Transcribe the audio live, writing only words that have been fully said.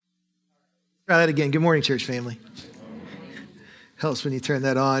Try that again. Good morning, church family. Helps when you turn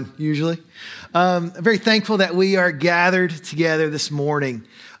that on, usually. I'm very thankful that we are gathered together this morning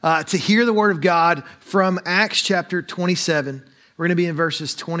to hear the word of God from Acts chapter 27. We're going to be in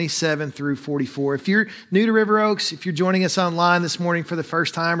verses 27 through 44. If you're new to River Oaks, if you're joining us online this morning for the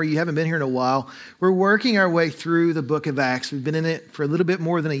first time or you haven't been here in a while, we're working our way through the book of Acts. We've been in it for a little bit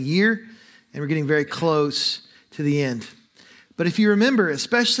more than a year, and we're getting very close to the end. But if you remember,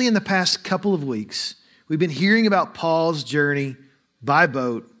 especially in the past couple of weeks, we've been hearing about Paul's journey by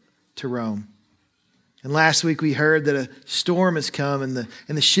boat to Rome. And last week we heard that a storm has come and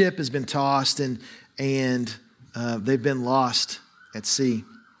the ship has been tossed and they've been lost at sea.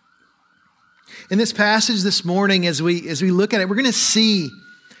 In this passage this morning, as we look at it, we're going to see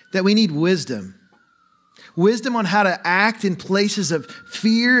that we need wisdom. Wisdom on how to act in places of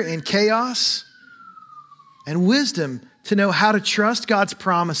fear and chaos, and wisdom to know how to trust God's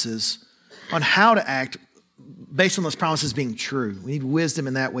promises on how to act based on those promises being true. We need wisdom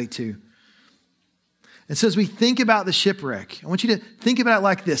in that way too. And so as we think about the shipwreck, I want you to think about it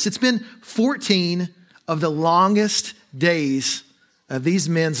like this. It's been 14 of the longest days of these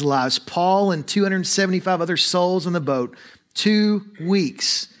men's lives. Paul and 275 other souls on the boat, 2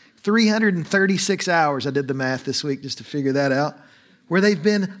 weeks, 336 hours. I did the math this week just to figure that out, where they've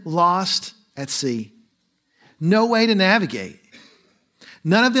been lost at sea. No way to navigate.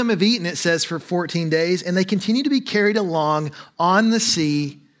 None of them have eaten, it says, for 14 days, and they continue to be carried along on the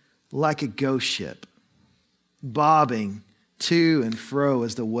sea like a ghost ship, bobbing to and fro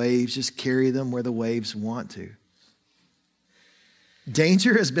as the waves just carry them where the waves want to.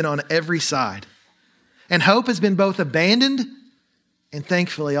 Danger has been on every side, and hope has been both abandoned and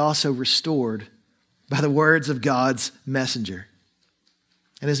thankfully also restored by the words of God's messenger.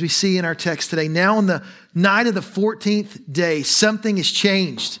 And as we see in our text today, now on the night of the 14th day, something has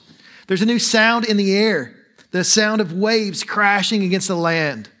changed. There's a new sound in the air, the sound of waves crashing against the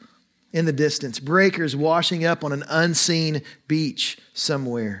land in the distance, breakers washing up on an unseen beach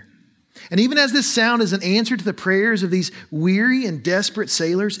somewhere. And even as this sound is an answer to the prayers of these weary and desperate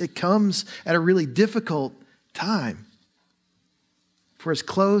sailors, it comes at a really difficult time. For as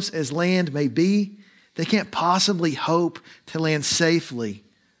close as land may be, they can't possibly hope to land safely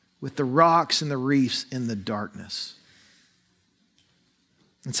with the rocks and the reefs in the darkness.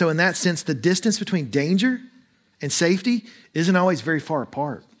 And so in that sense, the distance between danger and safety isn't always very far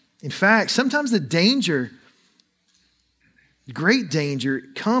apart. In fact, sometimes the danger, great danger,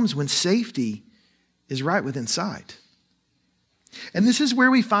 comes when safety is right within sight. And this is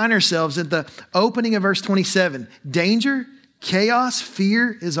where we find ourselves at the opening of verse 27. Danger, chaos,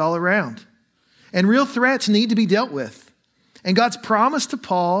 fear is all around. And real threats need to be dealt with. And God's promise to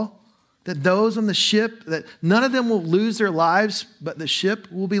Paul that those on the ship, that none of them will lose their lives, but the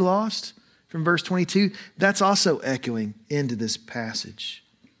ship will be lost, from verse 22, that's also echoing into this passage.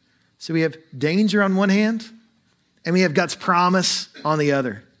 So we have danger on one hand, and we have God's promise on the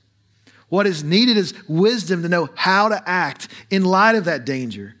other. What is needed is wisdom to know how to act in light of that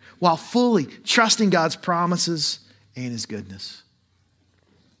danger, while fully trusting God's promises and His goodness.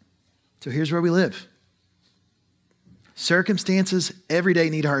 So here's where we live. Circumstances every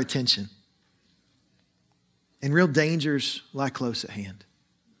day need our attention. And real dangers lie close at hand.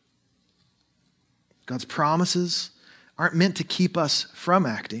 God's promises aren't meant to keep us from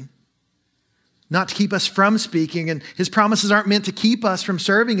acting, not to keep us from speaking, and His promises aren't meant to keep us from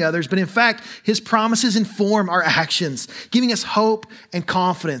serving others, but in fact, His promises inform our actions, giving us hope and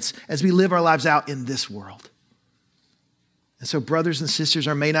confidence as we live our lives out in this world. And so, brothers and sisters,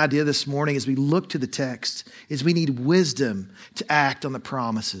 our main idea this morning as we look to the text is we need wisdom to act on the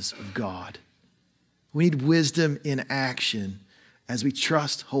promises of God. We need wisdom in action as we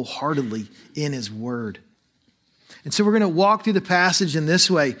trust wholeheartedly in His word. And so we're going to walk through the passage in this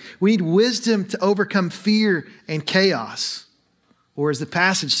way. We need wisdom to overcome fear and chaos. Or as the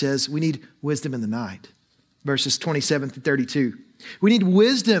passage says, we need wisdom in the night. Verses 27 through 32. We need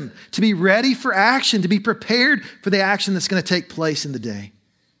wisdom to be ready for action, to be prepared for the action that's going to take place in the day.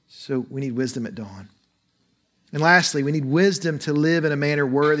 So we need wisdom at dawn. And lastly, we need wisdom to live in a manner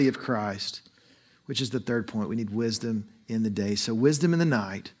worthy of Christ, which is the third point. We need wisdom in the day. So wisdom in the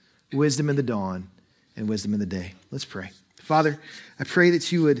night, wisdom in the dawn, and wisdom in the day. Let's pray. Father, I pray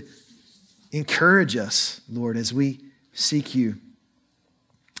that you would encourage us, Lord, as we seek you.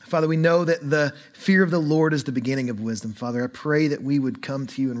 Father, we know that the fear of the Lord is the beginning of wisdom. Father, I pray that we would come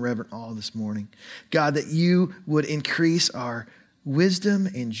to you in reverent awe this morning. God, that you would increase our wisdom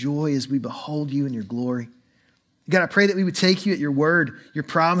and joy as we behold you in your glory. God, I pray that we would take you at your word, your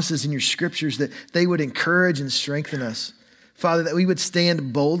promises and your scriptures, that they would encourage and strengthen us. Father, that we would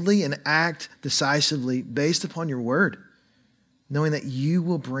stand boldly and act decisively based upon your word, knowing that you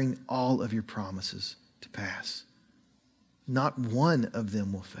will bring all of your promises to pass. Not one of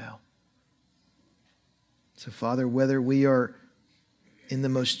them will fail. So, Father, whether we are in the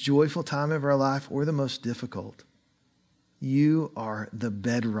most joyful time of our life or the most difficult, you are the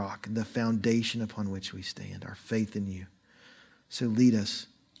bedrock, the foundation upon which we stand, our faith in you. So lead us,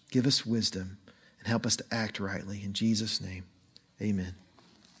 give us wisdom, and help us to act rightly. In Jesus' name, amen.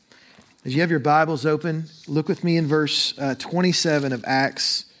 As you have your Bibles open, look with me in verse 27 of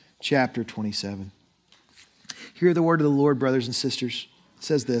Acts chapter 27. Hear the word of the Lord, brothers and sisters. It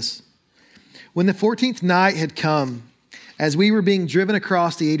says this: When the 14th night had come, as we were being driven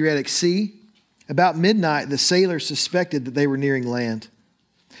across the Adriatic Sea, about midnight the sailors suspected that they were nearing land.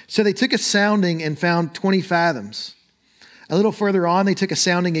 So they took a sounding and found 20 fathoms. A little further on, they took a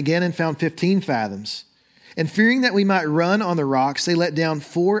sounding again and found 15 fathoms. And fearing that we might run on the rocks, they let down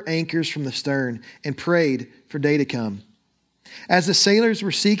 4 anchors from the stern and prayed for day to come. As the sailors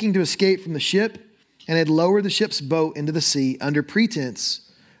were seeking to escape from the ship and had lowered the ship's boat into the sea under pretense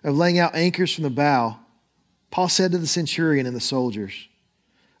of laying out anchors from the bow, Paul said to the centurion and the soldiers,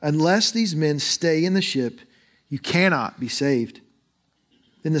 "Unless these men stay in the ship, you cannot be saved."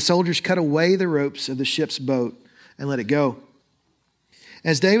 Then the soldiers cut away the ropes of the ship's boat and let it go.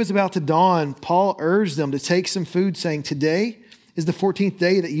 As day was about to dawn, Paul urged them to take some food, saying, "Today is the 14th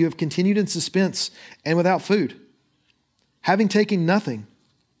day that you have continued in suspense and without food, having taken nothing.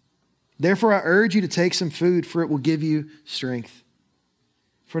 Therefore I urge you to take some food, for it will give you strength.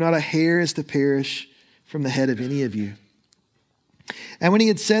 For not a hair is to perish from the head of any of you." And when he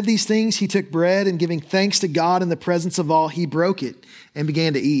had said these things, he took bread, and giving thanks to God in the presence of all, he broke it and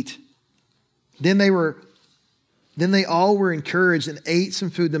began to eat. Then they all were encouraged and ate some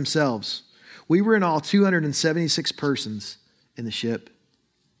food themselves. We were in all 276 persons in the ship.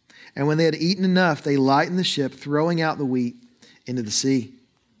 And when they had eaten enough, they lightened the ship, throwing out the wheat into the sea.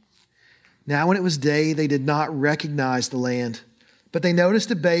 Now when it was day, they did not recognize the land, but they noticed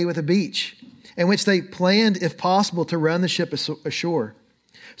a bay with a beach, in which they planned, if possible, to run the ship ashore.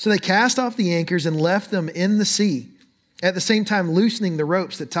 So they cast off the anchors and left them in the sea, at the same time loosening the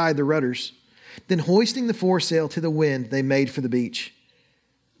ropes that tied the rudders. Then hoisting the foresail to the wind, they made for the beach.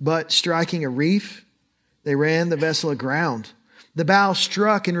 But striking a reef, they ran the vessel aground. The bow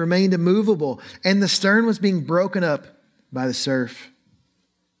struck and remained immovable, and the stern was being broken up by the surf.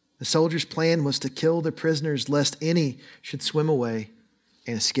 The soldiers' plan was to kill the prisoners, lest any should swim away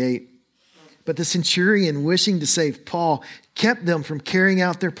and escape. But the centurion, wishing to save Paul, kept them from carrying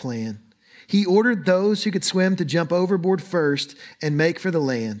out their plan. He ordered those who could swim to jump overboard first and make for the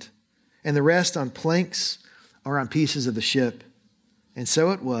land, and the rest on planks or on pieces of the ship. And so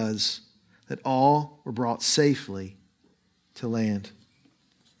it was that all were brought safely to land.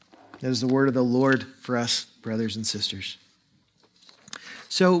 That is the word of the Lord for us, brothers and sisters.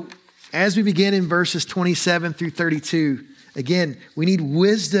 So as we begin in verses 27 through 32, again, we need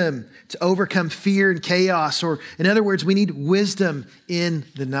wisdom to overcome fear and chaos, or in other words, we need wisdom in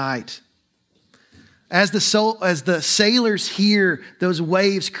the night. As the sailors hear those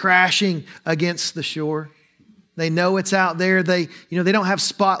waves crashing against the shore, they know it's out there. They don't have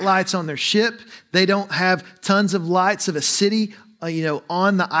spotlights on their ship. They don't have tons of lights of a city,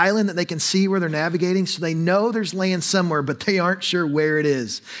 on the island that they can see where they're navigating. So they know there's land somewhere, but they aren't sure where it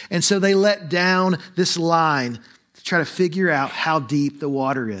is. And so they let down this line to try to figure out how deep the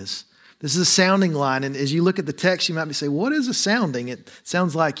water is. This is a sounding line. And as you look at the text, you might be saying, what is a sounding? It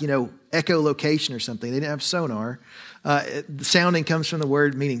sounds like, echolocation or something. They didn't have sonar. The sounding comes from the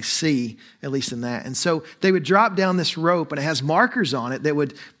word meaning sea, at least in that. And so they would drop down this rope, and it has markers on it that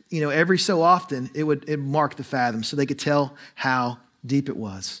would, every so often it mark the fathom so they could tell how deep it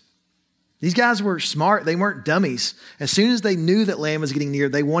was. These guys were smart. They weren't dummies. As soon as they knew that land was getting near,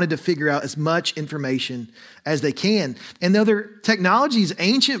 they wanted to figure out as much information as they can. And though their technology is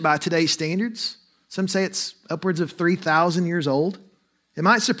ancient by today's standards, some say it's upwards of 3,000 years old, it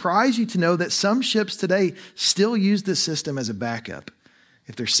might surprise you to know that some ships today still use this system as a backup.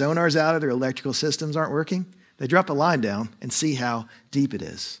 If their sonar's out or their electrical systems aren't working, they drop a line down and see how deep it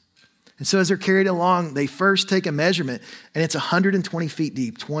is. And so as they're carried along, they first take a measurement, and it's 120 feet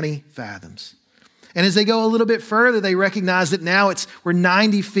deep, 20 fathoms. And as they go a little bit further, they recognize that now we're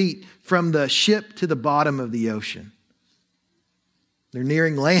 90 feet from the ship to the bottom of the ocean. They're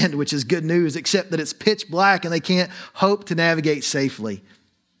nearing land, which is good news, except that it's pitch black and they can't hope to navigate safely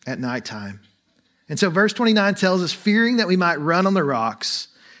at nighttime. And so verse 29 tells us, fearing that we might run on the rocks,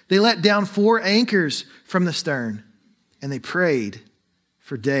 they let down 4 anchors from the stern, and they prayed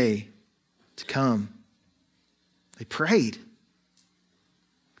for day to come. They prayed.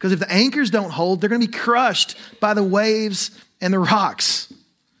 Because if the anchors don't hold, they're going to be crushed by the waves and the rocks.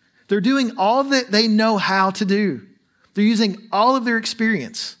 They're doing all that they know how to do. They're using all of their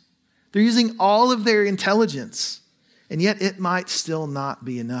experience. They're using all of their intelligence. And yet it might still not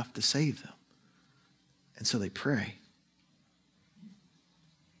be enough to save them. And so they pray.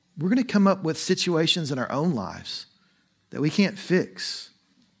 We're going to come up with situations in our own lives that we can't fix,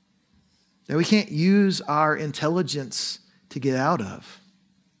 that we can't use our intelligence to get out of.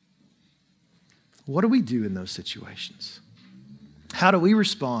 What do we do in those situations? How do we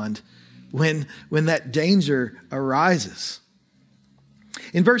respond when that danger arises?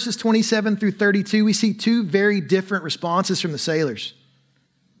 In verses 27 through 32, we see two very different responses from the sailors.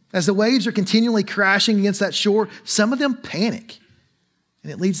 As the waves are continually crashing against that shore, some of them panic.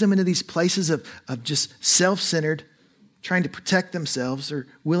 And it leads them into these places of just self-centered, trying to protect themselves or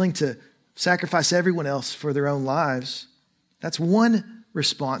willing to sacrifice everyone else for their own lives. That's one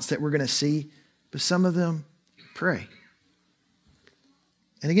response that we're going to see. But some of them pray.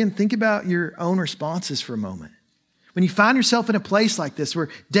 And again, think about your own responses for a moment. When you find yourself in a place like this where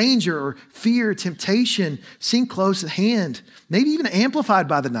danger or fear, temptation seem close at hand, maybe even amplified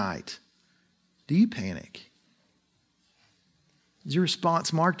by the night, do you panic? Is your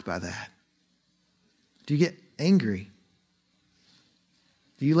response marked by that? Do you get angry?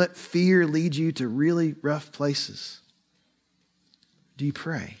 Do you let fear lead you to really rough places? Do you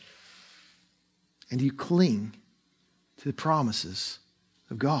pray? And do you cling to the promises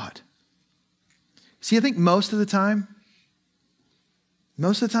of God? See, I think most of the time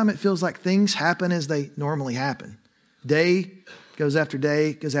it feels like things happen as they normally happen. Day goes after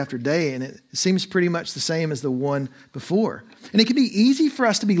day, goes after day, and it seems pretty much the same as the one before. And it can be easy for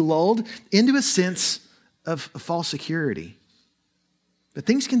us to be lulled into a sense of false security. But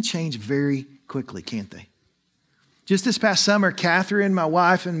things can change very quickly, can't they? Just this past summer, Catherine, my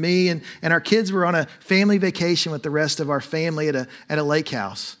wife, and me, and our kids were on a family vacation with the rest of our family at a lake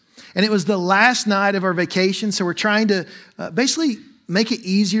house. And it was the last night of our vacation, so we're trying to basically make it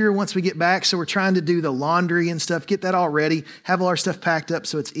easier once we get back. So we're trying to do the laundry and stuff, get that all ready, have all our stuff packed up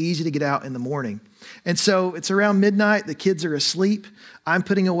so it's easy to get out in the morning. And so it's around midnight. The kids are asleep. I'm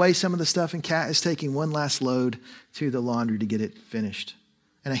putting away some of the stuff, and Kat is taking one last load to the laundry to get it finished.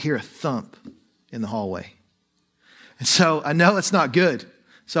 And I hear a thump in the hallway. And so I know it's not good.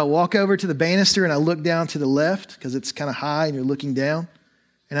 So I walk over to the banister and I look down to the left because it's kind of high and you're looking down.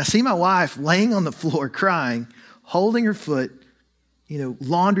 And I see my wife laying on the floor crying, holding her foot,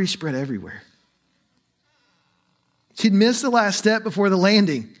 laundry spread everywhere. She'd missed the last step before the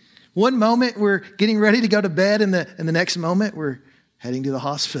landing. One moment we're getting ready to go to bed and the next moment we're heading to the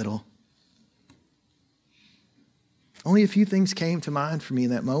hospital. Only a few things came to mind for me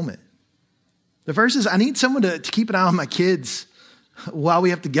in that moment. The first is I need someone to keep an eye on my kids while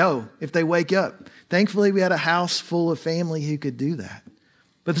we have to go if they wake up. Thankfully, we had a house full of family who could do that.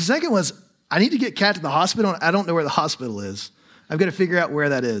 But the second was I need to get Kat to the hospital. I don't know where the hospital is. I've got to figure out where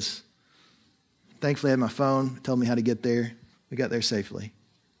that is. Thankfully, I had my phone. It told me how to get there. We got there safely.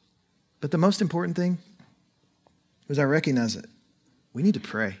 But the most important thing was I recognize it. We need to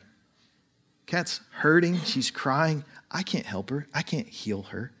pray. Kat's hurting. She's crying. I can't help her. I can't heal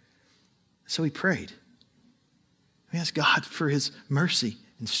her. So he prayed. We asked God for his mercy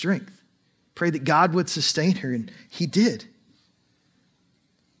and strength. Prayed that God would sustain her, and he did.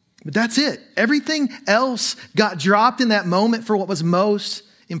 But that's it. Everything else got dropped in that moment for what was most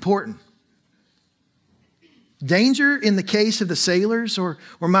important. Danger in the case of the sailors, or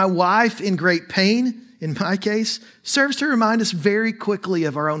my wife in great pain, in my case, serves to remind us very quickly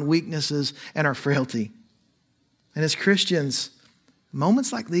of our own weaknesses and our frailty. And as Christians,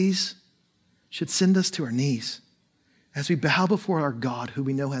 moments like these should send us to our knees as we bow before our God, who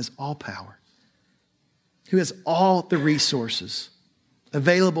we know has all power, who has all the resources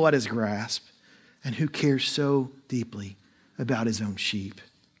available at his grasp, and who cares so deeply about his own sheep.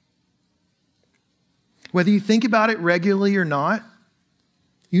 Whether you think about it regularly or not,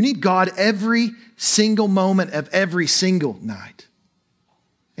 you need God every single moment of every single night.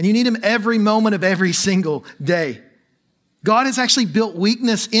 And you need him every moment of every single day. God has actually built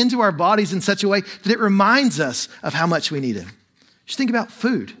weakness into our bodies in such a way that it reminds us of how much we need him. Just think about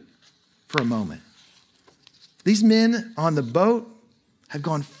food for a moment. These men on the boat have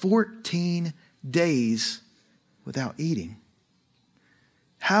gone 14 days without eating.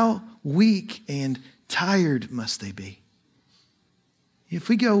 How weak and tired must they be? If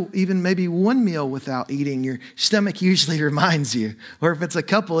we go even maybe one meal without eating, your stomach usually reminds you. Or if it's a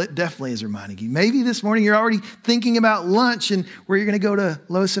couple, it definitely is reminding you. Maybe this morning you're already thinking about lunch and where you're going to go to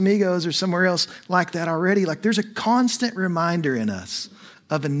Los Amigos or somewhere else like that already. Like there's a constant reminder in us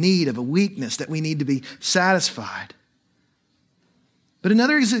of a need, of a weakness that we need to be satisfied. But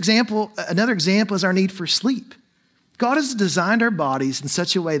another example is our need for sleep. God has designed our bodies in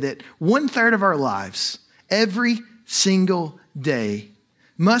such a way that 1/3 of our lives, every single day,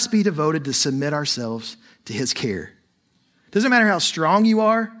 must be devoted to submit ourselves to his care. Doesn't matter how strong you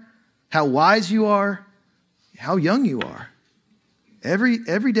are, how wise you are, how young you are. Every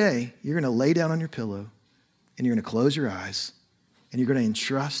day, you're going to lay down on your pillow and you're going to close your eyes and you're going to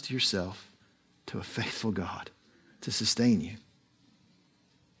entrust yourself to a faithful God to sustain you.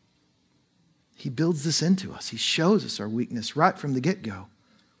 He builds this into us. He shows us our weakness right from the get-go.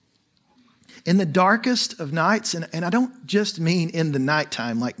 In the darkest of nights, and I don't just mean in the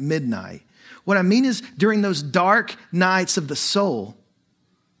nighttime like midnight. What I mean is during those dark nights of the soul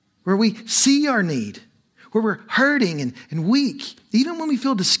where we see our need, where we're hurting and weak, even when we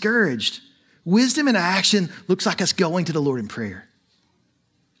feel discouraged, wisdom in action looks like us going to the Lord in prayer.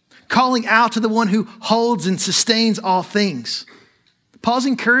 Calling out to the one who holds and sustains all things. Paul's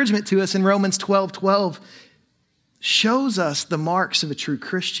encouragement to us in Romans 12:12 shows us the marks of a true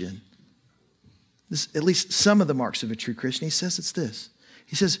Christian. At least some of the marks of a true Christian. He says it's this.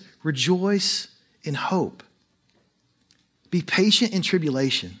 He says, rejoice in hope. Be patient in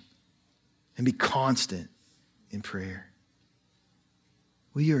tribulation. And be constant in prayer.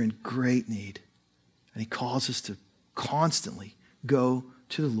 We are in great need. And he calls us to constantly go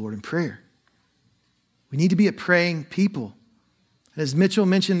to the Lord in prayer. We need to be a praying people. And as Mitchell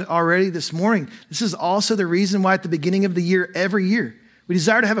mentioned already this morning, this is also the reason why at the beginning of the year, every year, we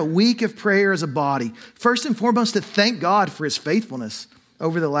desire to have a week of prayer as a body. First and foremost, to thank God for his faithfulness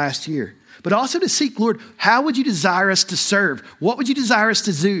over the last year. But also to seek, Lord, how would you desire us to serve? What would you desire us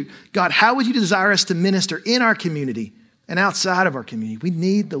to do? God, how would you desire us to minister in our community and outside of our community? We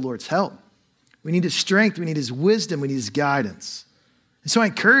need the Lord's help. We need his strength. We need his wisdom. We need his guidance. And so I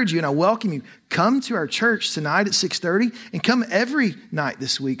encourage you and I welcome you, come to our church tonight at 6:30 and come every night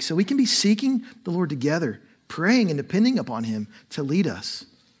this week so we can be seeking the Lord together, praying and depending upon him to lead us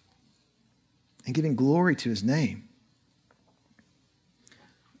and giving glory to his name.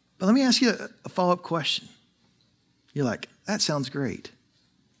 But let me ask you a follow-up question. You're like, that sounds great.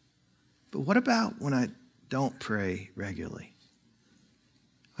 But what about when I don't pray regularly?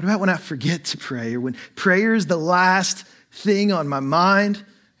 What about when I forget to pray, or when prayer is the last thing on my mind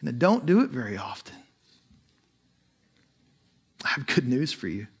and I don't do it very often? I have good news for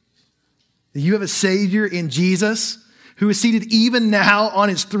you. You have a Savior in Jesus who is seated even now on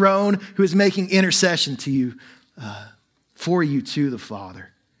his throne, who is making intercession to you, for you to the Father.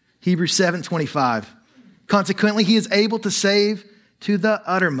 Hebrews 7:25. Consequently, he is able to save to the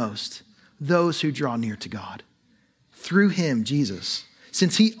uttermost those who draw near to God. Through him, Jesus,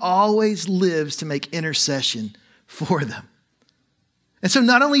 since he always lives to make intercession for them. And so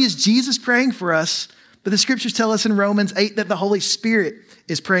not only is Jesus praying for us, but the scriptures tell us in Romans 8 that the Holy Spirit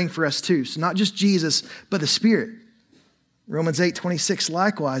is praying for us too. So not just Jesus, but the Spirit. Romans 8:26,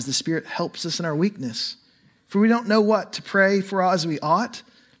 likewise, the Spirit helps us in our weakness. For we don't know what to pray for as we ought,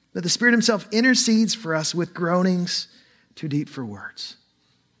 but the Spirit himself intercedes for us with groanings too deep for words.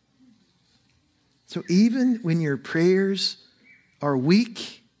 So even when your prayers are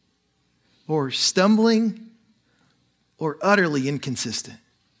weak or stumbling or utterly inconsistent,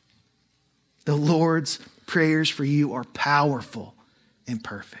 the Lord's prayers for you are powerful and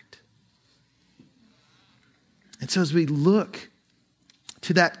perfect. And so as we look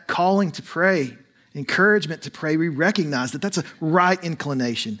to that calling to pray, encouragement to pray, we recognize that that's a right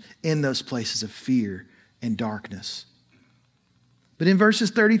inclination in those places of fear and darkness. But in verses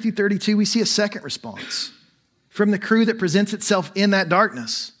 30 through 32, we see a second response from the crew that presents itself in that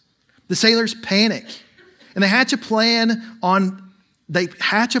darkness. The sailors panic and they hatch a plan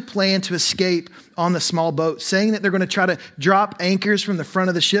to escape on the small boat, saying that they're going to try to drop anchors from the front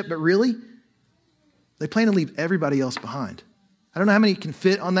of the ship, but really, they plan to leave everybody else behind. I don't know how many can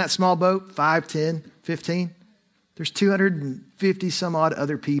fit on that small boat, 5, 10, 15. There's 250 some odd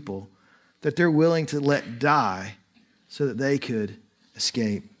other people that they're willing to let die so that they could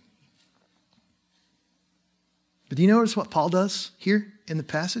escape. But do you notice what Paul does here in the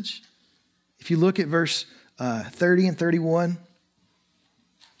passage? If you look at verse 30 and 31,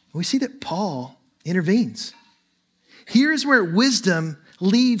 we see that Paul intervenes. Here's where wisdom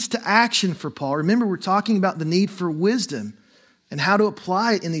leads to action for Paul. Remember, we're talking about the need for wisdom and how to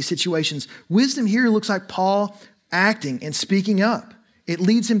apply it in these situations. Wisdom here looks like Paul acting and speaking up. It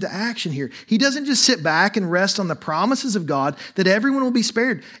leads him to action here. He doesn't just sit back and rest on the promises of God that everyone will be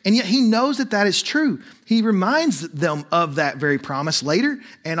spared. And yet he knows that that is true. He reminds them of that very promise later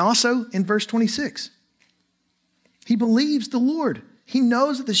and also in verse 26. He believes the Lord. He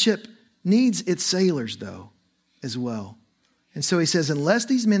knows that the ship needs its sailors, though, as well. And so he says, unless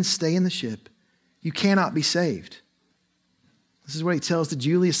these men stay in the ship, you cannot be saved. This is what he tells to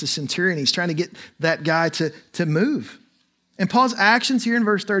Julius the centurion. He's trying to get that guy to move. And Paul's actions here in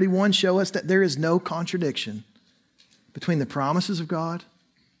verse 31 show us that there is no contradiction between the promises of God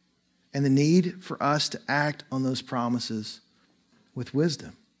and the need for us to act on those promises with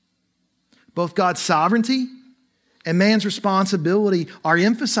wisdom. Both God's sovereignty and man's responsibility are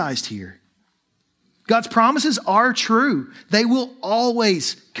emphasized here. God's promises are true. They will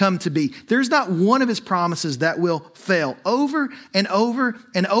always come to be. There's not one of his promises that will fail. Over and over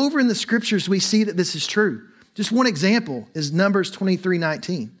and over in the scriptures, we see that this is true. Just one example is Numbers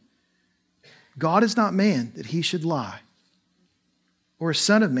 23:19. God is not man that he should lie, or a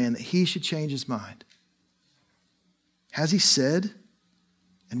son of man that he should change his mind. Has he said,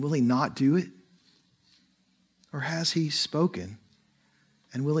 and will he not do it? Or has he spoken,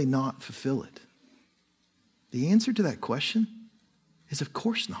 and will he not fulfill it? The answer to that question is of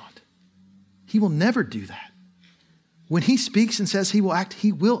course not. He will never do that. When he speaks and says he will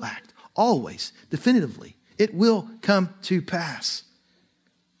act, always, definitively. It will come to pass.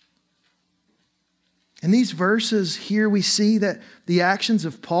 In these verses here, we see that the actions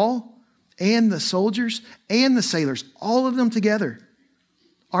of Paul and the soldiers and the sailors, all of them together,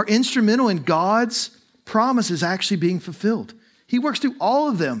 are instrumental in God's promises actually being fulfilled. He works through all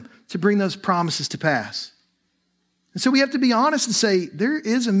of them to bring those promises to pass. And so we have to be honest and say there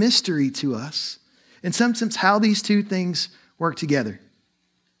is a mystery to us, in some sense, how these two things work together.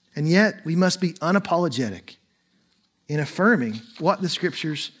 And yet we must be unapologetic in affirming what the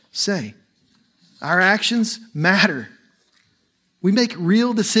scriptures say. Our actions matter. We make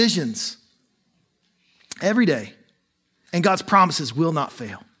real decisions every day, and God's promises will not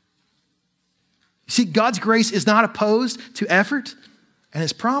fail. You see, God's grace is not opposed to effort, and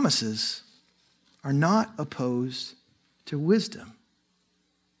his promises are not opposed to wisdom.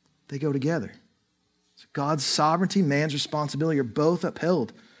 They go together. So God's sovereignty, man's responsibility are both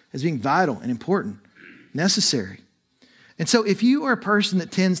upheld as being vital and important, necessary. And so if you are a person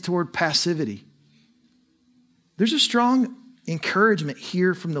that tends toward passivity, there's a strong encouragement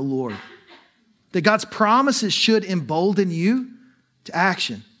here from the Lord that God's promises should embolden you to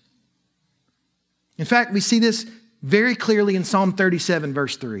action. In fact, we see this very clearly in Psalm 37,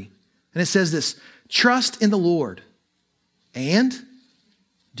 verse 3. And it says this, trust in the Lord and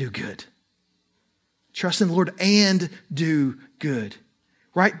do good. Trust in the Lord and do good.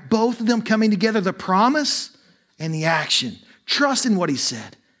 Right? Both of them coming together, the promise and the action. Trust in what he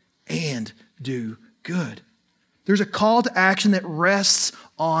said and do good. There's a call to action that rests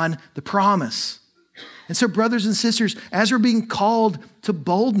on the promise. And so, brothers and sisters, as we're being called to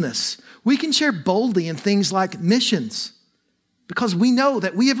boldness, we can share boldly in things like missions because we know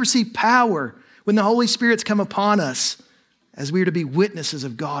that we have received power when the Holy Spirit's come upon us as we are to be witnesses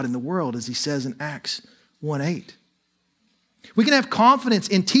of God in the world, as he says in Acts 1:8. We can have confidence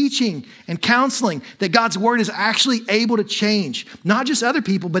in teaching and counseling that God's word is actually able to change, not just other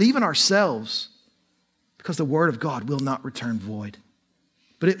people, but even ourselves, because the word of God will not return void,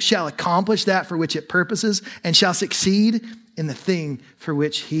 but it shall accomplish that for which it purposes and shall succeed in the thing for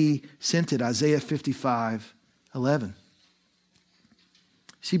which he sent it. Isaiah 55:11.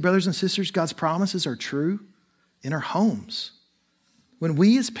 See, brothers and sisters, God's promises are true in our homes. When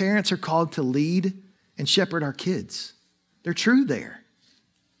we as parents are called to lead and shepherd our kids, they're true there.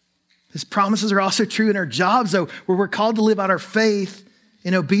 His promises are also true in our jobs, though, where we're called to live out our faith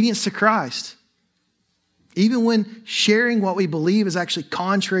in obedience to Christ. Even when sharing what we believe is actually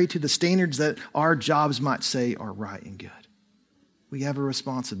contrary to the standards that our jobs might say are right and good. We have a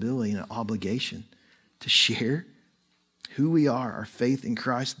responsibility and an obligation to share who we are, our faith in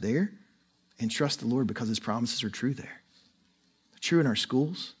Christ there, and trust the Lord because his promises are true there. They're true in our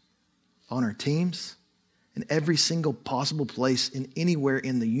schools, on our teams, in every single possible place in anywhere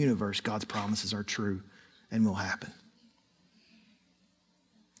in the universe, God's promises are true and will happen.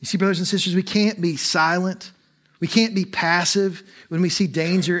 You see, brothers and sisters, we can't be silent. We can't be passive when we see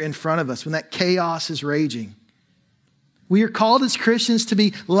danger in front of us, when that chaos is raging. We are called as Christians to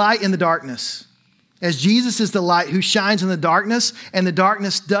be light in the darkness, as Jesus is the light who shines in the darkness, and the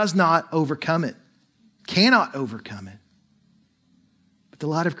darkness does not overcome it, cannot overcome it. But the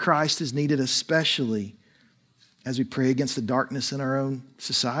light of Christ is needed especially as we pray against the darkness in our own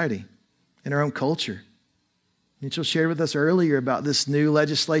society, in our own culture. Mitchell shared with us earlier about this new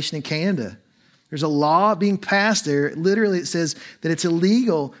legislation in Canada. There's a law being passed there. Literally, it says that it's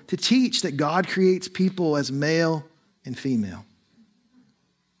illegal to teach that God creates people as male and female.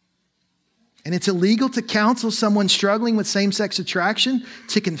 And it's illegal to counsel someone struggling with same-sex attraction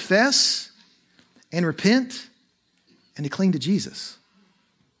to confess and repent and to cling to Jesus.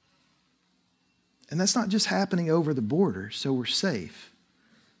 And that's not just happening over the border, so we're safe.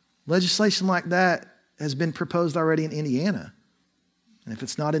 Legislation like that has been proposed already in Indiana. And if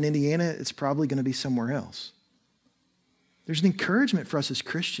it's not in Indiana, it's probably going to be somewhere else. There's an encouragement for us as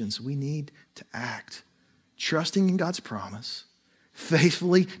Christians. We need to act, trusting in God's promise,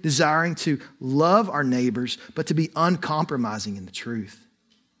 faithfully desiring to love our neighbors, but to be uncompromising in the truth.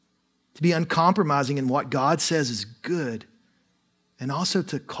 To be uncompromising in what God says is good, and also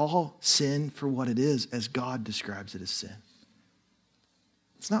to call sin for what it is as God describes it as sin.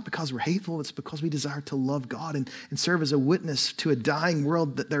 It's not because we're hateful, it's because we desire to love God and serve as a witness to a dying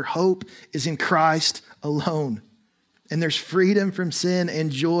world that their hope is in Christ alone. And there's freedom from sin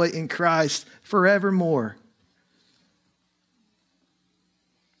and joy in Christ forevermore.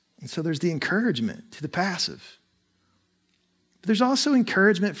 And so there's the encouragement to the passive. But there's also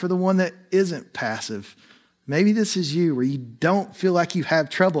encouragement for the one that isn't passive. Maybe this is you, where you don't feel like you have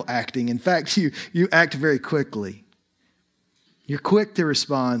trouble acting. In fact, you act very quickly. You're quick to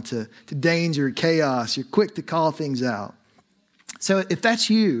respond to danger, chaos. You're quick to call things out. So if that's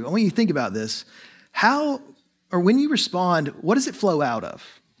you, I want you to think about this. How, or when you respond, what does it flow out of?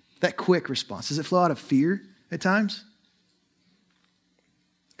 That quick response. Does it flow out of fear at times?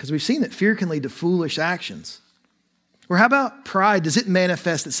 Because we've seen that fear can lead to foolish actions. Or how about pride? Does it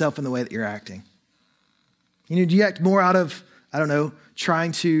manifest itself in the way that you're acting? Do you act more out of,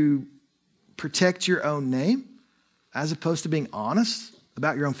 trying to protect your own name as opposed to being honest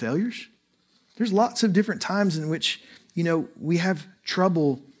about your own failures? There's lots of different times in which, we have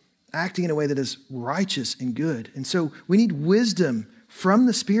trouble acting in a way that is righteous and good. And so we need wisdom from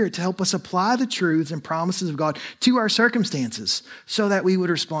the Spirit to help us apply the truths and promises of God to our circumstances so that we would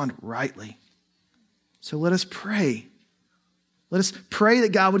respond rightly. So let us pray. Let us pray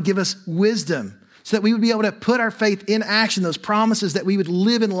that God would give us wisdom so that we would be able to put our faith in action, those promises, that we would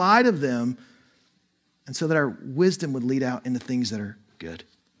live in light of them, and so that our wisdom would lead out into things that are good.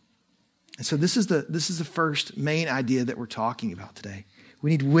 And so this is the first main idea that we're talking about today. We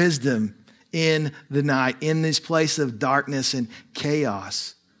need wisdom in the night, in this place of darkness and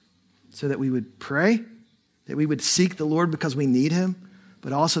chaos, so that we would pray, that we would seek the Lord because we need him,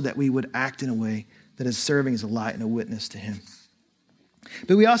 but also that we would act in a way that is serving as a light and a witness to him.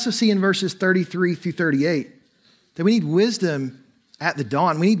 But we also see in verses 33 through 38 that we need wisdom at the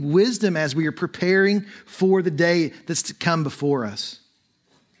dawn. We need wisdom as we are preparing for the day that's to come before us.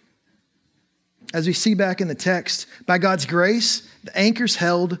 As we see back in the text, by God's grace, the anchor's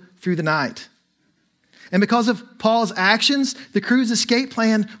held through the night. And because of Paul's actions, the crew's escape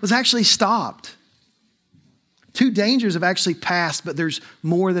plan was actually stopped. 2 dangers have actually passed, but there's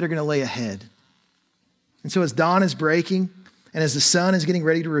more that are going to lay ahead. And so as dawn is breaking, and as the sun is getting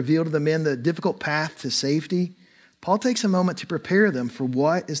ready to reveal to the men the difficult path to safety, Paul takes a moment to prepare them for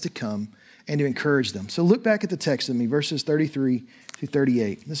what is to come and to encourage them. So look back at the text with me, verses 33 through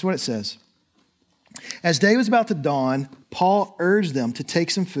 38. This is what it says. As day was about to dawn, Paul urged them to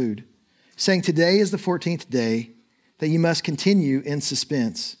take some food, saying, "Today is the 14th day that you must continue in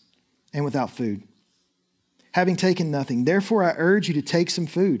suspense and without food, having taken nothing. Therefore, I urge you to take some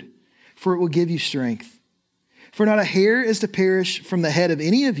food, for it will give you strength. For not a hair is to perish from the head of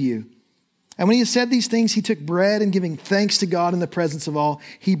any of you." And when he had said these things, he took bread and giving thanks to God in the presence of all,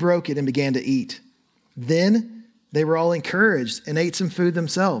 he broke it and began to eat. Then they were all encouraged and ate some food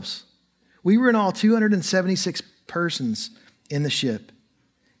themselves. We were in all 276 persons in the ship.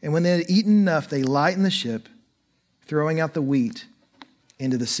 And when they had eaten enough, they lightened the ship, throwing out the wheat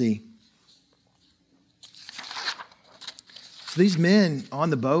into the sea. So these men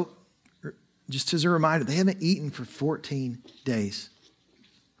on the boat, just as a reminder, they haven't eaten for 14 days.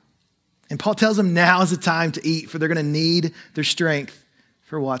 And Paul tells them now is the time to eat, for they're going to need their strength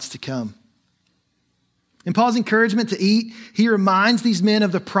for what's to come. In Paul's encouragement to eat, he reminds these men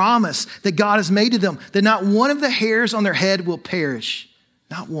of the promise that God has made to them, that not one of the hairs on their head will perish.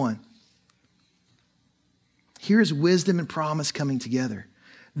 Not one. Here is wisdom and promise coming together.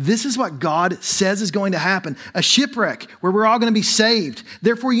 This is what God says is going to happen. A shipwreck where we're all going to be saved.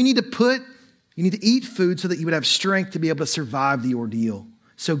 Therefore, you need to eat food so that you would have strength to be able to survive the ordeal.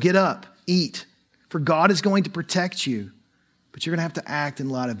 So get up, eat, for God is going to protect you, but you're going to have to act in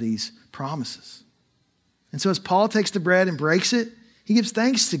light of these promises. And so as Paul takes the bread and breaks it, he gives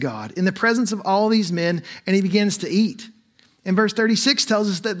thanks to God in the presence of all these men, and he begins to eat. And verse 36 tells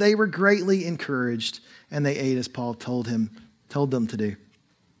us that they were greatly encouraged, and they ate as Paul told them to do.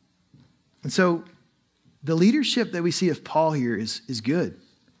 And so the leadership that we see of Paul here is good.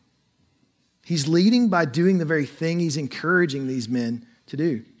 He's leading by doing the very thing he's encouraging these men to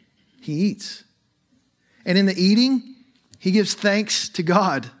do. He eats. And in the eating, he gives thanks to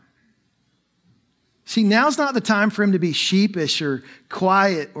God. See, now's not the time for him to be sheepish or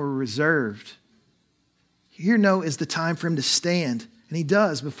quiet or reserved. Here, no, is the time for him to stand. And he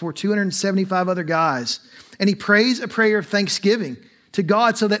does before 275 other guys. And he prays a prayer of thanksgiving to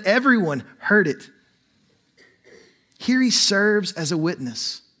God so that everyone heard it. Here he serves as a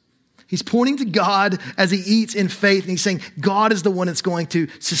witness. He's pointing to God as he eats in faith, and he's saying, God is the one that's going to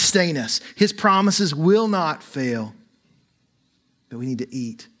sustain us. His promises will not fail. But we need to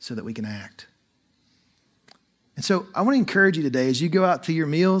eat so that we can act. And so I want to encourage you today, as you go out to your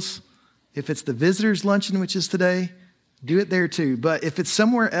meals, if it's the visitors' luncheon, which is today, do it there too. But if it's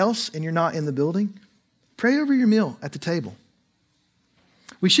somewhere else and you're not in the building, pray over your meal at the table.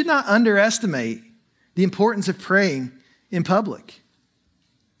 We should not underestimate the importance of praying in public.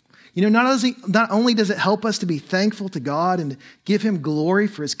 You know, not only does it help us to be thankful to God and give him glory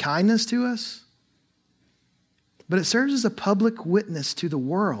for his kindness to us, but it serves as a public witness to the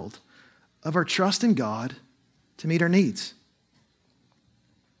world of our trust in God to meet our needs.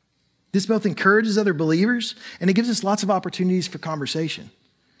 This both encourages other believers and it gives us lots of opportunities for conversation.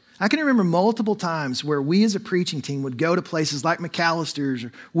 I can remember multiple times where we as a preaching team would go to places like McAllister's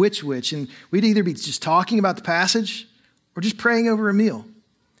or Which, and we'd either be just talking about the passage or just praying over a meal.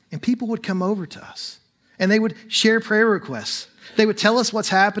 And people would come over to us and they would share prayer requests. They would tell us what's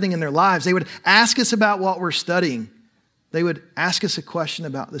happening in their lives. They would ask us about what we're studying. They would ask us a question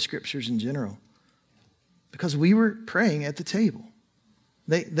about the scriptures in general because we were praying at the table.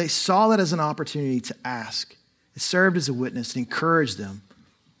 They saw that as an opportunity to ask. It served as a witness and encouraged them,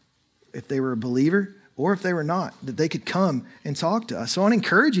 if they were a believer or if they were not, that they could come and talk to us. So I want to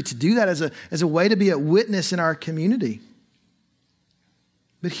encourage you to do that as a way to be a witness in our community.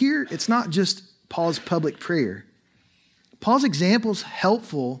 But here, it's not just Paul's public prayer. Paul's example is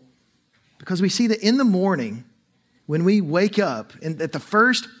helpful because we see that in the morning, when we wake up, and at the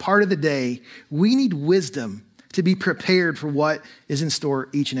first part of the day, we need wisdom to be prepared for what is in store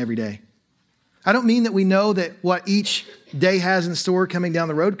each and every day. I don't mean that we know that what each day has in store coming down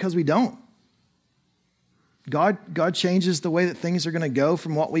the road, because we don't. God changes the way that things are going to go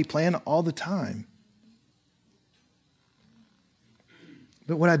from what we plan all the time.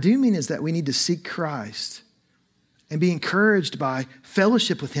 But what I do mean is that we need to seek Christ and be encouraged by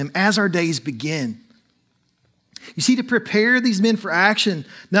fellowship with him as our days begin. You see, to prepare these men for action,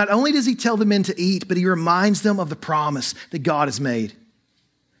 not only does he tell the men to eat, but he reminds them of the promise that God has made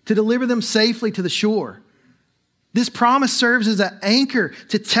to deliver them safely to the shore. This promise serves as an anchor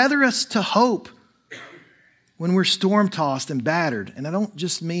to tether us to hope when we're storm-tossed and battered. And I don't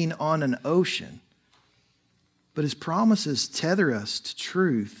just mean on an ocean, but his promises tether us to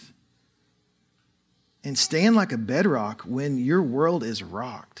truth and stand like a bedrock when your world is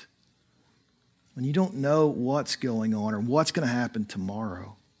rocked, when you don't know what's going on or what's going to happen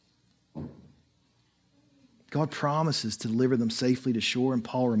tomorrow. God promises to deliver them safely to shore, and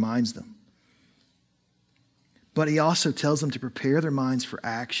Paul reminds them. But he also tells them to prepare their minds for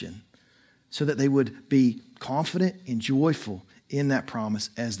action so that they would be confident and joyful in that promise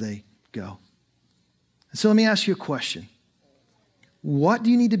as they go. And so let me ask you a question. What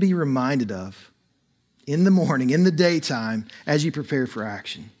do you need to be reminded of in the morning, in the daytime, as you prepare for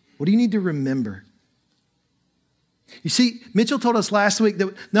action? What do you need to remember? You see, Mitchell told us last week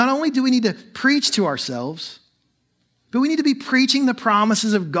that not only do we need to preach to ourselves, but we need to be preaching the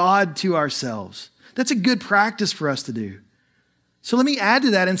promises of God to ourselves. That's a good practice for us to do. So let me add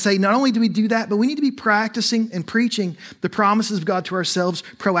to that and say, not only do we do that, but we need to be practicing and preaching the promises of God to ourselves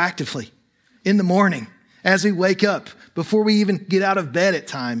proactively in the morning, as we wake up, before we even get out of bed at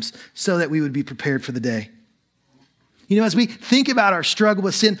times, so that we would be prepared for the day. You know, as we think about our struggle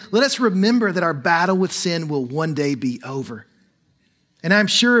with sin, let us remember that our battle with sin will one day be over. And I'm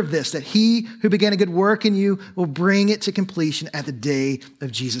sure of this, that he who began a good work in you will bring it to completion at the day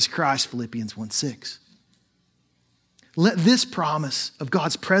of Jesus Christ, Philippians 1:6. Let this promise of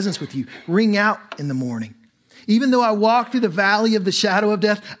God's presence with you ring out in the morning. Even though I walk through the valley of the shadow of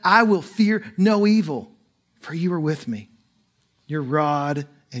death, I will fear no evil, for you are with me. Your rod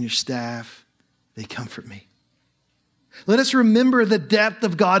and your staff, they comfort me. Let us remember the depth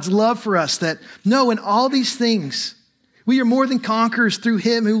of God's love for us, that no, in all these things, we are more than conquerors through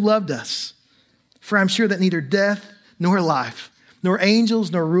him who loved us. For I'm sure that neither death nor life, nor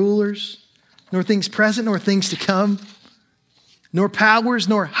angels nor rulers, nor things present nor things to come, nor powers,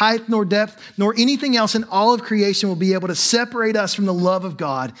 nor height, nor depth, nor anything else in all of creation will be able to separate us from the love of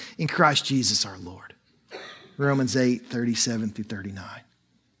God in Christ Jesus our Lord. Romans 8:37-39.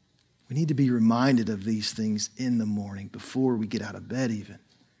 We need to be reminded of these things in the morning before we get out of bed even.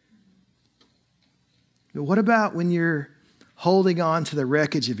 But what about when you're holding on to the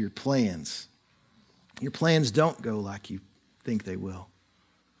wreckage of your plans? Your plans don't go like you think they will.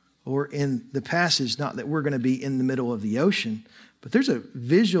 Or in the passage, not that we're going to be in the middle of the ocean, but there's a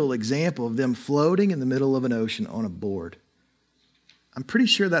visual example of them floating in the middle of an ocean on a board. I'm pretty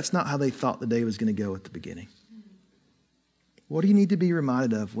sure that's not how they thought the day was going to go at the beginning. What do you need to be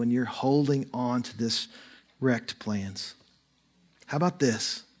reminded of when you're holding on to this wrecked plans? How about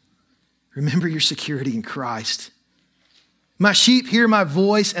this? Remember your security in Christ. My sheep hear my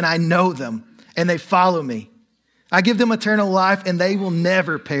voice and I know them and they follow me. I give them eternal life and they will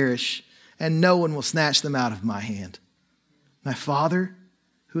never perish and no one will snatch them out of my hand. My Father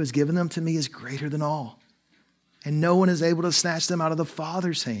who has given them to me is greater than all and no one is able to snatch them out of the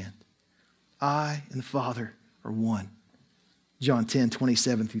Father's hand. I and the Father are one. John 10,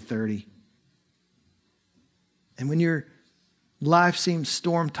 27 through 30. And when your life seems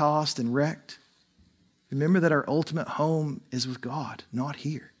storm-tossed and wrecked, remember that our ultimate home is with God, not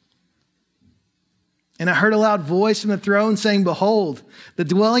here. And I heard a loud voice from the throne saying, behold, the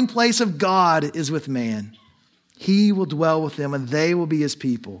dwelling place of God is with man. He will dwell with them and they will be his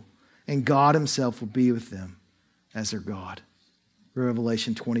people. And God himself will be with them as their God.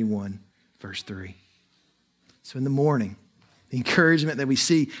 Revelation 21, verse 3. So in the morning, the encouragement that we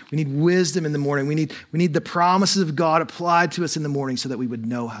see, we need wisdom in the morning. We need the promises of God applied to us in the morning so that we would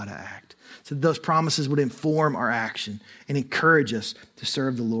know how to act. So that those promises would inform our action and encourage us to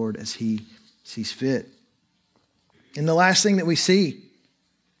serve the Lord as he sees fit. And the last thing that we see,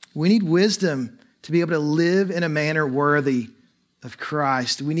 we need wisdom to be able to live in a manner worthy of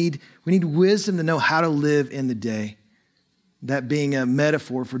Christ. We need wisdom to know how to live in the day. That being a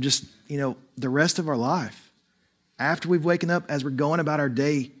metaphor for just, the rest of our life. After we've waken up, as we're going about our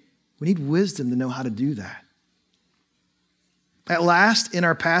day, we need wisdom to know how to do that. At last, in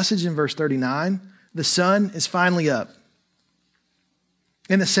our passage in verse 39, the sun is finally up.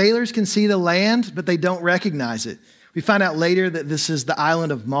 And the sailors can see the land, but they don't recognize it. We find out later that this is the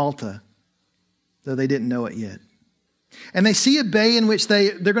island of Malta, though they didn't know it yet. And they see a bay in which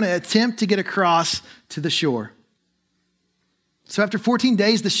they're going to attempt to get across to the shore. So after 14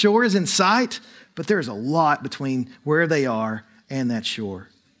 days, the shore is in sight, but there's a lot between where they are and that shore.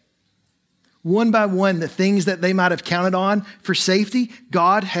 One by one, the things that they might have counted on for safety,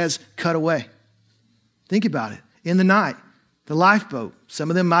 God has cut away. Think about it. In the night, the lifeboat, some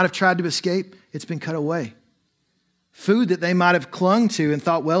of them might have tried to escape. It's been cut away. Food that they might have clung to and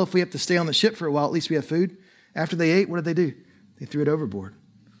thought, well, if we have to stay on the ship for a while, at least we have food. After they ate, what did they do? They threw it overboard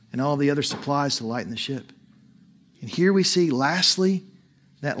and all the other supplies to lighten the ship. And here we see, lastly,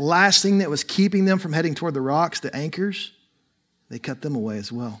 that last thing that was keeping them from heading toward the rocks, the anchors, they cut them away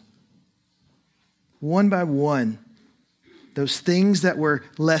as well. One by one, those things that were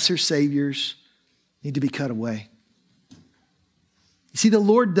lesser saviors need to be cut away. You see, the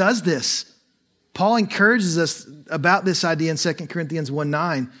Lord does this. Paul encourages us about this idea in 2 Corinthians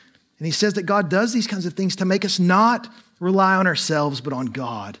 1:9. And he says that God does these kinds of things to make us not rely on ourselves, but on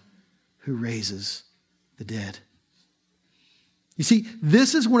God who raises the dead. You see,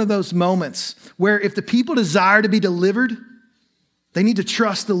 this is one of those moments where if the people desire to be delivered, they need to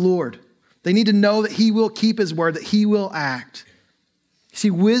trust the Lord. They need to know that he will keep his word, that he will act. You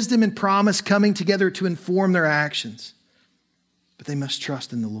see, wisdom and promise coming together to inform their actions. But they must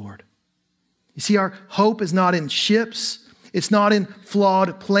trust in the Lord. You see, our hope is not in ships. It's not in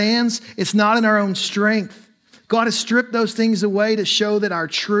flawed plans. It's not in our own strength. God has stripped those things away to show that our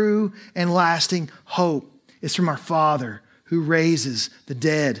true and lasting hope is from our Father who raises the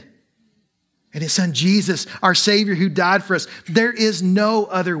dead. And his son Jesus, our Savior who died for us. There is no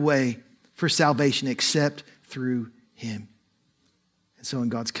other way for salvation except through him. And so in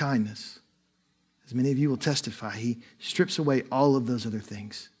God's kindness, as many of you will testify, he strips away all of those other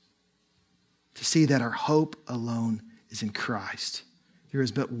things to see that our hope alone is in Christ. There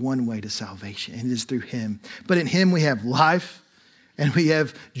is but one way to salvation, and it is through him. But in him we have life, and we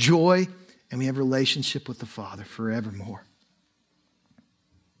have joy, and we have relationship with the Father forevermore.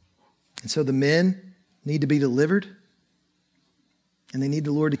 And so the men need to be delivered, and they need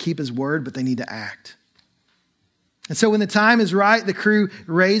the Lord to keep his word, but they need to act. And so when the time is right, the crew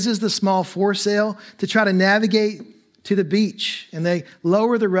raises the small foresail to try to navigate to the beach, and they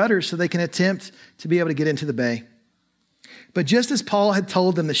lower the rudder so they can attempt to be able to get into the bay. But just as Paul had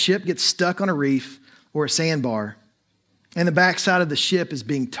told them, the ship gets stuck on a reef or a sandbar, and the backside of the ship is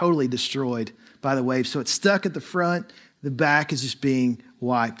being totally destroyed by the waves. So it's stuck at the front, the back is just being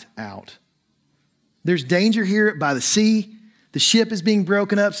wiped out. There's danger here by the sea. The ship is being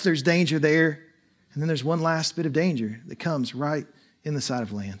broken up, so there's danger there. And then there's one last bit of danger that comes right in the side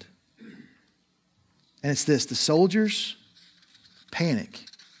of land. And it's this: the soldiers panic.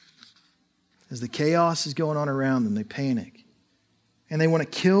 As the chaos is going on around them, they panic. And they want to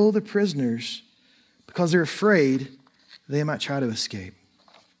kill the prisoners because they're afraid they might try to escape.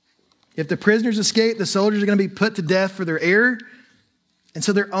 If the prisoners escape, the soldiers are going to be put to death for their error. And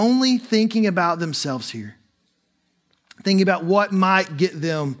so they're only thinking about themselves here. Thinking about what might get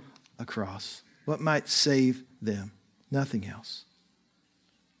them across. What might save them. Nothing else.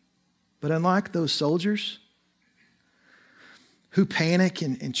 But unlike those soldiers who panic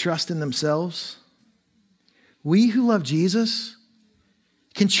and trust in themselves, we who love Jesus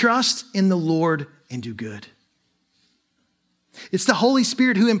can trust in the Lord and do good. It's the Holy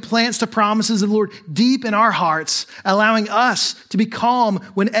Spirit who implants the promises of the Lord deep in our hearts, allowing us to be calm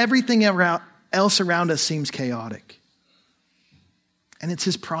when everything else around us seems chaotic. And it's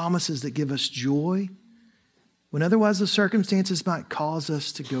His promises that give us joy when otherwise the circumstances might cause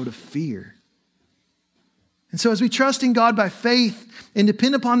us to go to fear. And so as we trust in God by faith and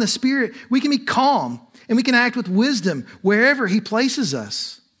depend upon the Spirit, we can be calm and we can act with wisdom wherever He places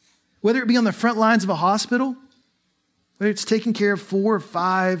us. Whether it be on the front lines of a hospital, whether it's taking care of 4 or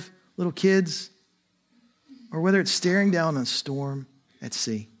 5 little kids, or whether it's staring down a storm at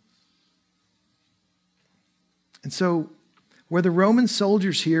sea. And so, where the Roman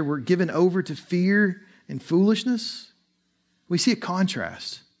soldiers here were given over to fear and foolishness, we see a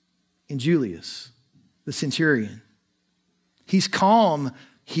contrast in Julius, the centurion. He's calm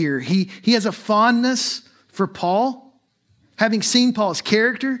here. He has a fondness for Paul. Having seen Paul's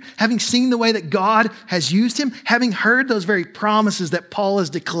character, having seen the way that God has used him, having heard those very promises that Paul has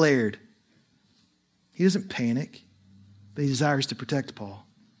declared, he doesn't panic, but he desires to protect Paul.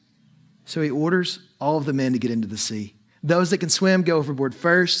 So he orders all of the men to get into the sea. Those that can swim, go overboard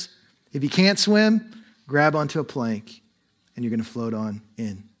first. If you can't swim, grab onto a plank and you're going to float on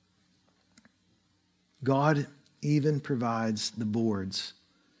in. God even provides the boards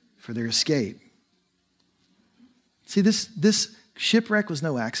for their escape. See, this shipwreck was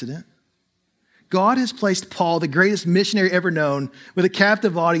no accident. God has placed Paul, the greatest missionary ever known, with a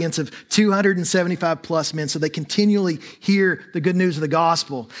captive audience of 275 plus men so they continually hear the good news of the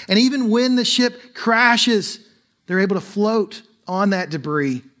gospel. And even when the ship crashes, they're able to float on that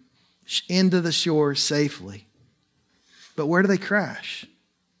debris into the shore safely. But where do they crash?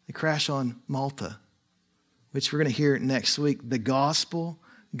 They crash on Malta, which we're going to hear next week. The gospel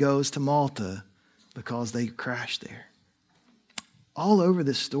goes to Malta because they crashed there. All over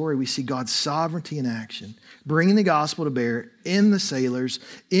this story, we see God's sovereignty in action, bringing the gospel to bear in the sailors,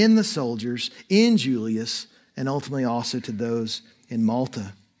 in the soldiers, in Julius, and ultimately also to those in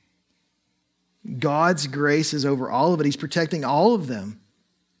Malta. God's grace is over all of it. He's protecting all of them,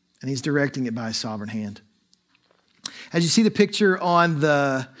 and He's directing it by His sovereign hand. As you see the picture on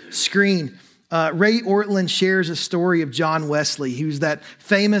the screen, Ray Ortlund shares a story of John Wesley, who's that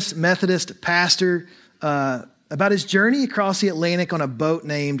famous Methodist pastor, about his journey across the Atlantic on a boat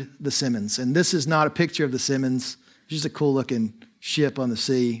named the Simmons. And this is not a picture of the Simmons. It's just a cool looking ship on the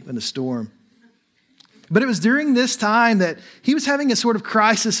sea in a storm. But it was during this time that he was having a sort of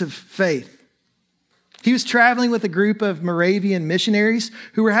crisis of faith. He was traveling with a group of Moravian missionaries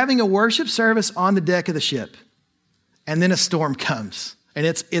who were having a worship service on the deck of the ship. And then a storm comes. And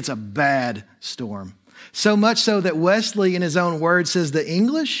it's a bad storm. So much so that Wesley, in his own words, says the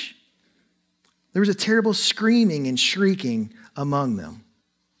English, there was a terrible screaming and shrieking among them.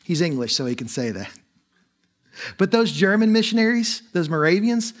 He's English, so he can say that. But those German missionaries, those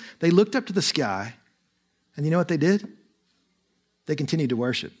Moravians, they looked up to the sky. And you know what they did? They continued to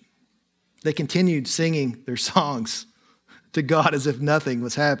worship. They continued singing their songs to God as if nothing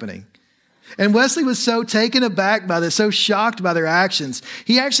was happening. And Wesley was so taken aback by this, so shocked by their actions.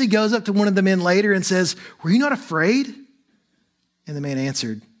 He actually goes up to one of the men later and says, "Were you not afraid?" And the man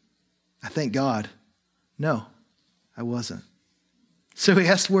answered, "I thank God. No, I wasn't." So he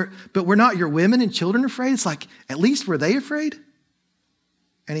asked, "But were not your women and children afraid?" It's like, at least were they afraid?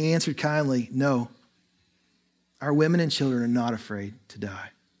 And he answered kindly, "No, our women and children are not afraid to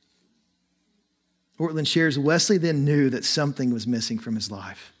die." Ortlund shares, Wesley then knew that something was missing from his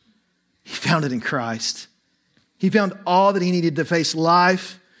life. He found it in Christ. He found all that he needed to face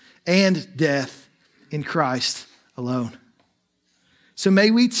life and death in Christ alone. So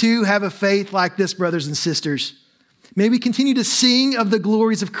may we too have a faith like this, brothers and sisters. May we continue to sing of the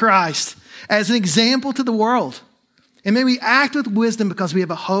glories of Christ as an example to the world. And may we act with wisdom because we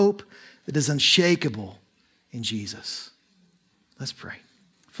have a hope that is unshakable in Jesus. Let's pray.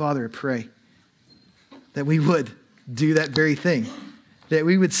 Father, I pray that we would do that very thing, that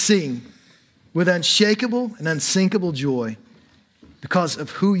we would sing with unshakable and unsinkable joy because of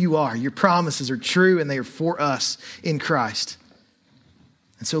who you are. Your promises are true and they are for us in Christ.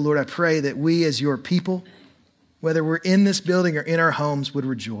 And so, Lord, I pray that we as your people, whether we're in this building or in our homes, would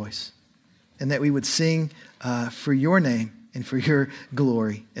rejoice and that we would sing for your name and for your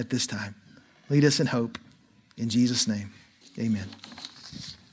glory at this time. Lead us in hope. In Jesus' name, amen.